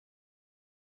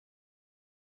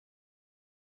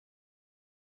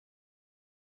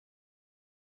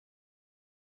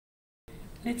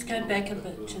Let's go back a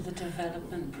bit to the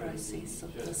development process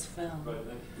of this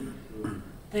film.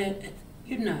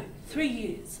 You know, 3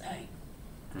 years,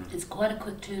 it's quite a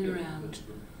quick turnaround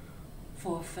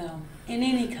for a film in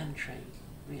any country,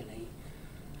 really,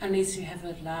 unless you have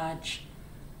a large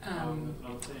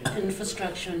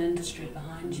infrastructure and industry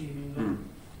behind you.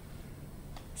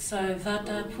 So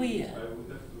Vata Puya,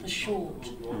 the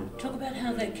short, talk about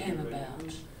how that came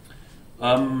about.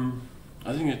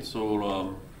 I think it's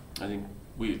all, I think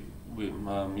me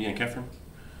and Catherine,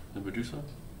 the producer,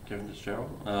 Catherine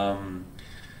Fitzgerald,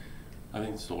 I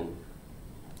think it's all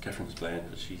Catherine's plan,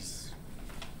 but she's,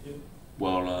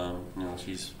 well, you know,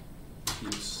 she's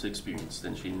experienced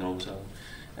and she knows how,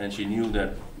 and she knew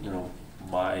that, you know,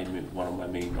 one of my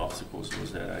main obstacles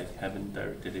was that I haven't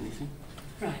directed anything.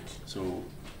 Right. So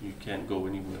you can't go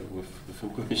anywhere with the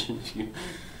film commission.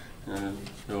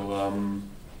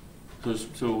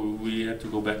 So we had to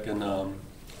go back and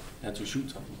had to shoot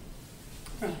something.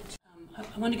 Right.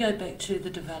 I want to go back to the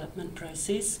development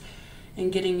process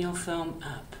and getting your film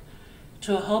up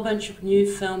to a whole bunch of new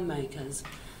filmmakers.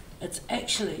 It's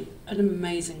actually an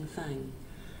amazing thing.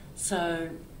 So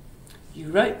you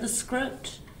wrote the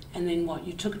script, and then what?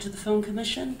 You took it to the film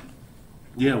commission?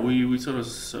 Yeah, we sort of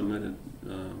submitted,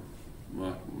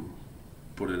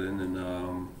 put it in, and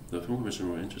the film commission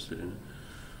were interested in it.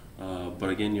 But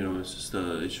again, you know, it's just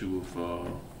the issue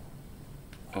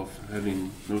of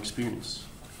having no experience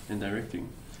in directing.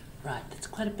 Right, that's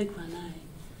quite a big one, eh?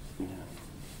 Yeah.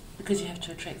 Because you have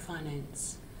to attract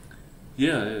finance.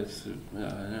 Yeah,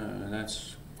 and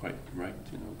that's quite right,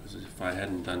 you know, because if I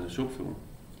hadn't done the short film,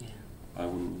 I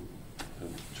wouldn't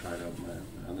have tried out my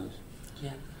others.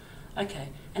 Yeah. Okay,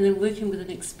 and then working with an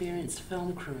experienced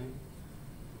film crew.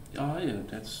 Oh yeah, I think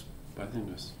that's one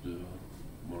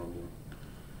of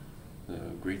the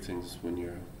great things when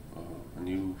you're a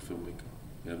new filmmaker.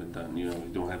 You haven't done, you know,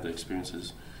 you don't have the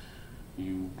experiences.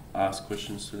 You ask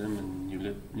questions to them, and you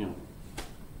let, you know,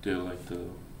 they're like the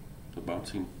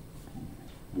bouncing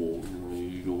wall. You know,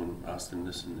 you go and ask them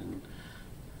this, and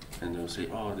they'll say,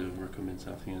 oh, they'll recommend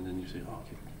something, and then you say, oh,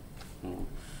 okay. So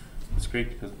it's great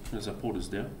because the support is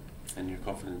there, and you're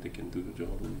confident they can do the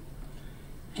job.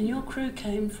 And your crew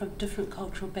came from different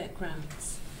cultural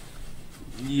backgrounds.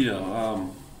 Yeah,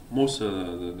 most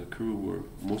of the crew were,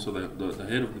 most of the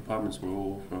head of departments were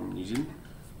all from New Zealand,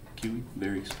 Kiwi,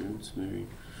 very experienced, very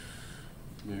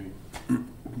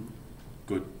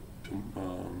good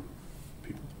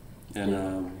people.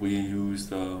 And we used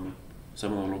some of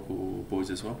the local boys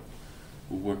as well,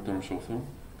 who worked on a short film.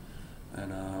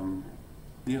 And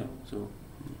yeah, so.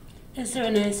 Is there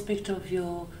an aspect of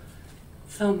your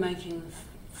filmmaking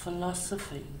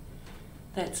philosophy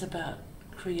that's about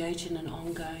creating an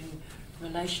ongoing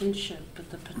relationship with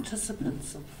the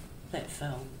participants of that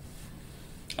film?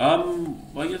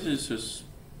 I guess it's just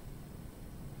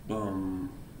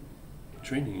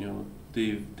training. You know,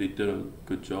 they did a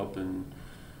good job and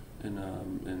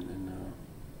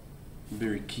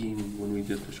very keen when we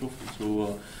did the short film.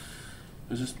 So it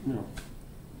was just, you know,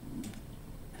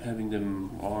 having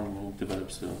them on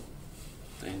develops the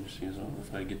industry as well.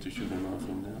 If I get to shoot them on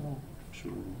film, then I'll shoot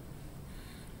them,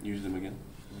 use them again.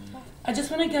 I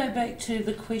just want to go back to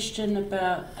the question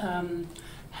about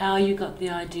how you got the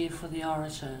idea for the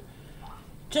Orator,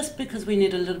 just because we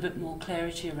need a little bit more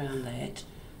clarity around that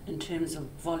in terms of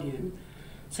volume.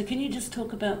 So can you just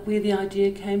talk about where the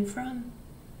idea came from?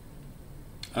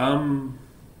 I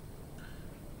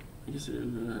guess,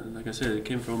 like I said, it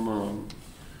came from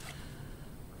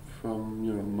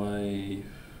you know,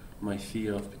 my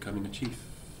fear of becoming a chief,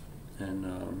 and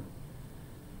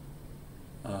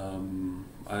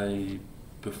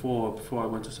before I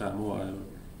went to Samoa,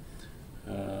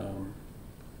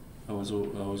 I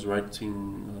was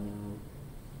writing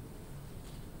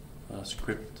a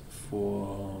script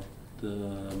for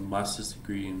the master's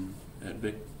degree at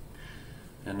Vic,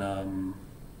 and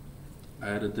I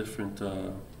had different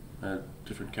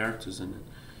characters in it,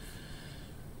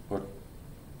 but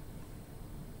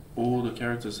all the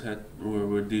characters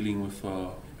were dealing with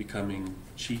becoming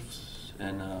chiefs,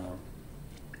 and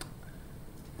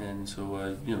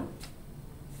so you know,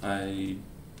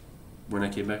 when I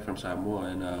came back from Samoa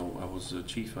and I was a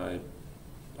chief, I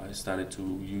started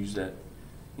to use that,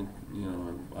 you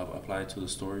know, apply it to the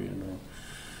story, and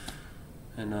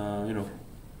you know,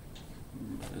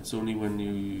 it's only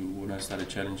when I started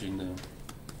challenging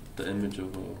the image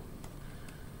of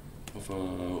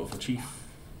a chief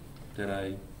that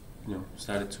I, you know,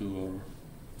 started to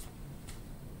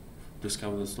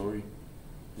discover the story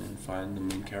and find the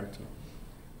main character.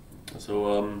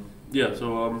 So yeah,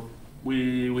 so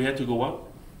we had to go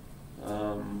out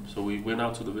So we went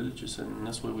out to the villages, and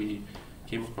that's where we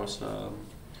came across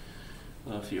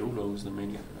Fiolo, who's the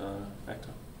main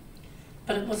actor.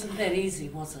 But it wasn't that easy,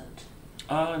 was it?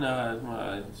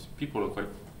 No, people are quite,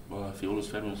 Fiolo's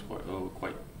family was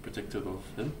quite protective of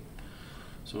him.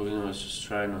 So, it's just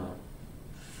trying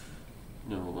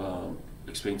to,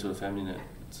 explain to the family that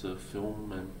it's a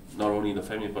film, and not only the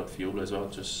family, but Fiolo as well,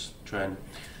 just try and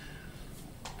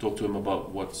talk to him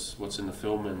about what's in the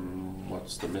film and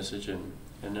what's the message, and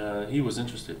he was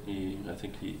interested. I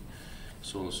think he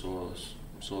saw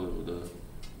that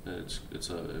it's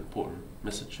an important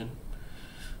message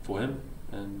for him,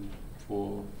 and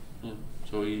so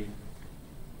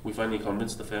we finally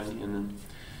convinced the family, and then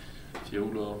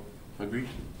Fiolo agreed.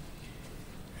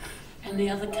 And the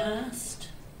other cast?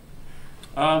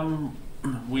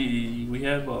 We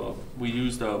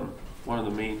used one of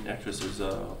the main actresses,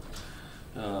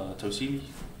 Saili,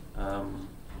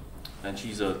 and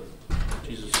she's a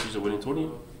winning Tony.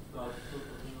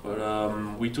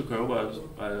 But we took her over.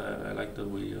 I like the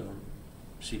way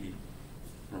she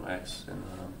acts, and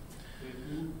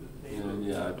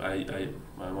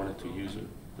I wanted to use her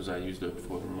because I used her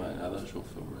before in my other short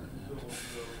film.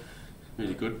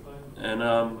 Really good, and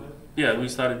we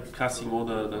started casting all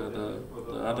the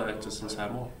other actors in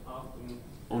Samoa.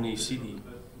 Only Saili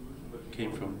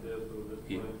came from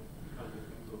here,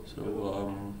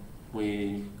 so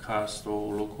we cast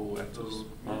all local actors,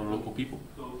 local people.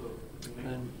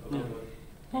 And,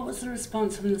 What was the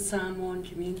response from the Samoan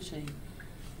community?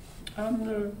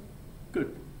 They're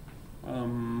good.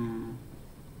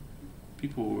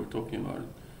 People were talking about it.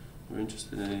 They were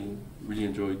interested. They really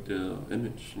enjoyed the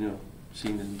image,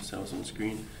 seeing themselves on the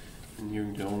screen and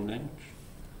hearing their own language.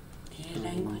 Their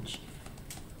language?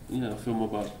 A film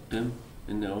about them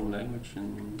in their own language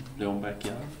in their own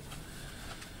backyard.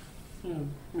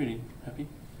 Really happy,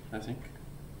 I think.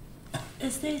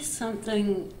 Is there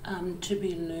something to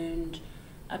be learned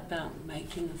about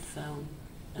making a film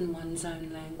in one's own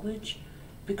language?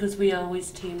 Because we are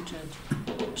always tempted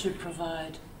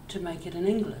to make it in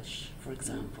English, for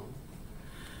example.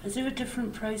 Is there a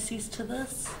different process to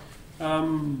this?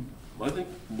 I think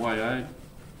why I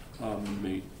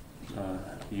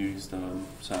used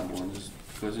Samoan is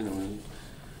because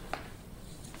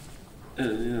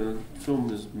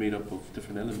film is made up of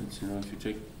different elements. If you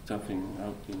take something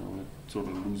out, it sort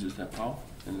of loses that power.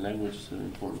 And language is an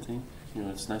important thing.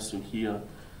 It's nice to hear a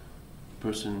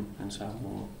person in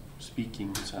Samoa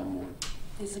speaking Samoan.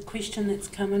 There's a question that's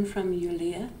coming from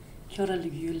Yulia, kia ora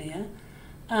Yulia,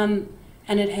 and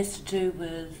it has to do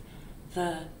with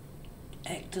the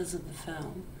actors of the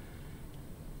film.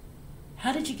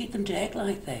 How did you get them to act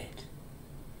like that?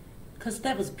 Because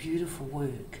that was beautiful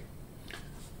work.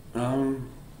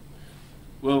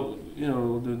 Well,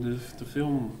 the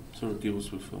film sort of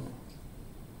deals with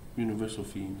universal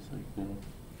themes like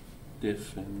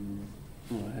death and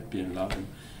happy and love, and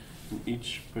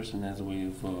each person has a way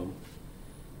of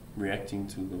reacting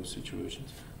to those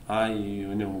situations.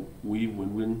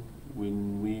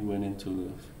 When we went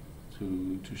into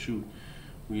to shoot,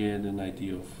 we had an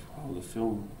idea of how the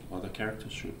film or the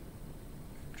characters should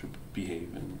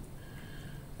behave,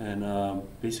 and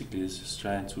basically it's just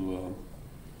trying to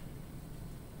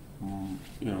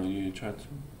you try to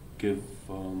give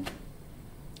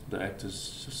the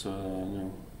actors just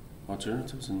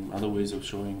alternatives and other ways of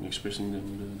expressing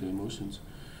them the emotions,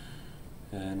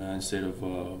 and instead of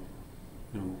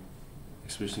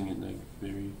expressing it like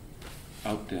very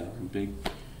out there and big,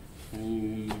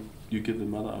 you give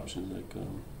them other options, like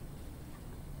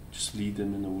just lead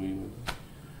them in a way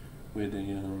where they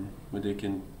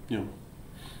can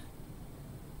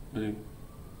where they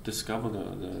discover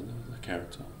the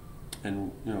character.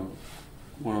 And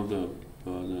one of the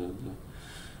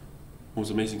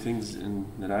most amazing things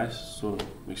that I sort of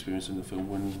experienced in the film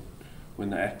when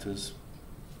the actors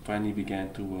finally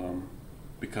began to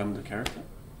become the character,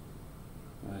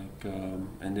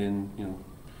 and then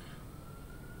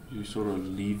you sort of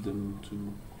leave them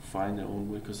to find their own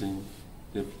way, because then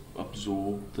they've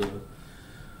absorbed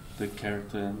the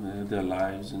character and their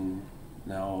lives, and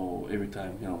now every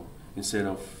time instead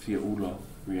of Fiula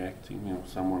reacting,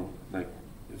 someone, like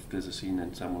if there's a scene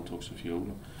and someone talks to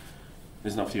Fiula,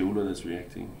 it's not Fiula that's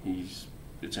reacting.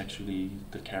 It's actually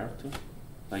the character.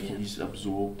 He's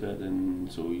absorbed that, and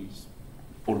so he's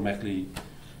automatically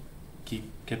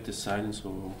kept his silence.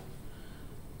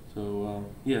 I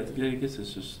guess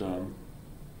it's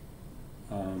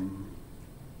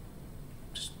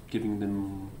just giving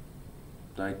them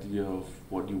the idea of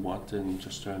what you want and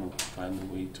just trying to find a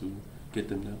way to get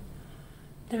them there.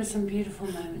 There are some beautiful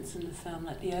moments in the film,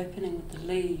 like the opening with the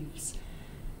leaves,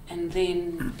 and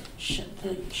then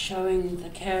showing the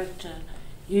character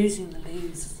using the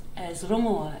leaves as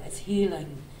rongoa, as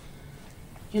healing.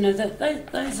 You know, that's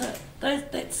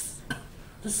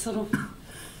the sort of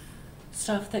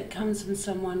stuff that comes from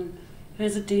someone who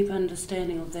has a deep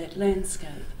understanding of that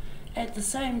landscape. At the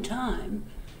same time,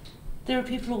 there are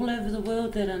people all over the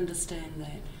world that understand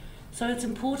that. So it's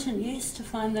important, yes, to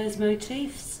find those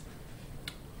motifs.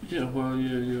 Yeah, well,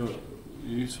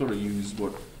 you sort of use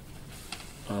what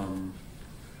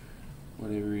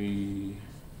every,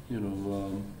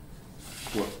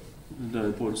 what the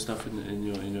important stuff in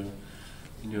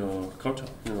your culture,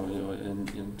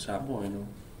 in Samoa,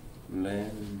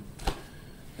 land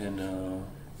and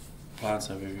plants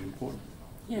are very important.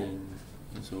 Yeah.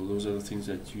 And so those are the things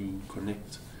that you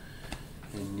connect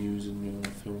and use in your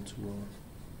film to.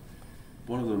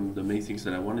 One of the main things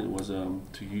that I wanted was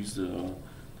to use the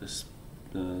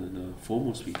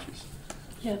formal speeches.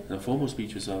 Yeah. The formal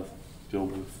speeches are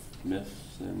filled with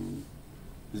myths, and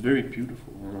it's very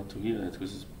beautiful, to hear that,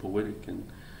 because it's poetic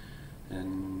and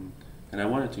I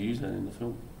wanted to use that in the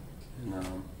film.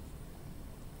 And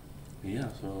yeah,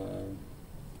 so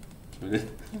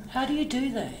How do you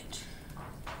do that?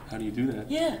 How do you do that?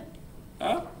 Yeah.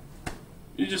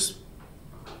 You just,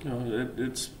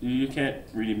 you can't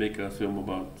really make a film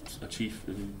about a chief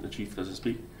if the chief doesn't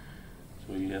speak.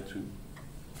 So you have to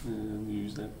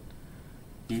use that.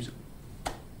 Use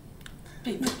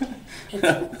it.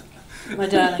 My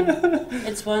darling,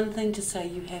 it's one thing to say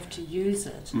you have to use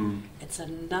it. It's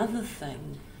another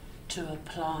thing to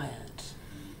apply it.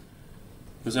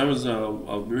 Because I was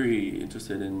very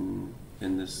interested in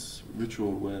this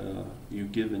ritual where you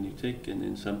give and you take, and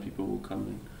then some people will come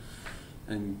in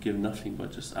and give nothing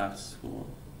but just ask for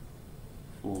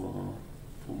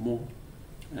more.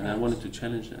 And I wanted to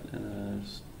challenge that. And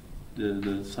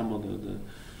some of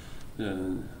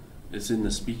the it's in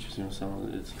the speeches,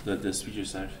 some of the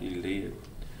speeches actually layered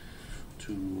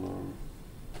to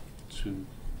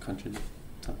contribute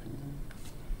something.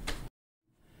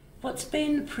 What's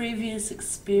been the previous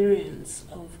experience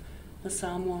of the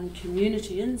Samoan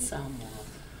community in Samoa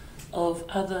of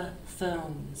other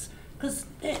films? Because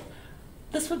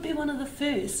this would be one of the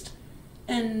first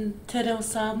in Te Reo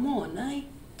Samoan, eh?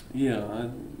 Yeah,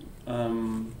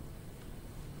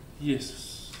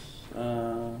 yes,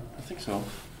 I think so.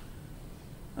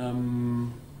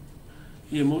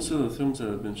 Yeah, most of the films that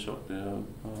have been shot there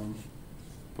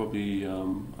probably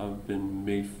have been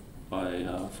made by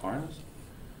foreigners.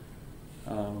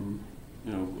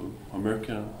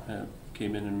 America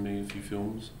came in and made a few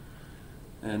films,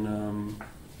 and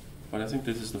but I think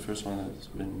this is the first one that's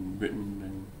been written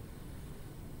and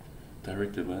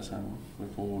directed by Samoa,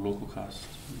 with all local cast,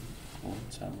 all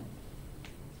Samoa.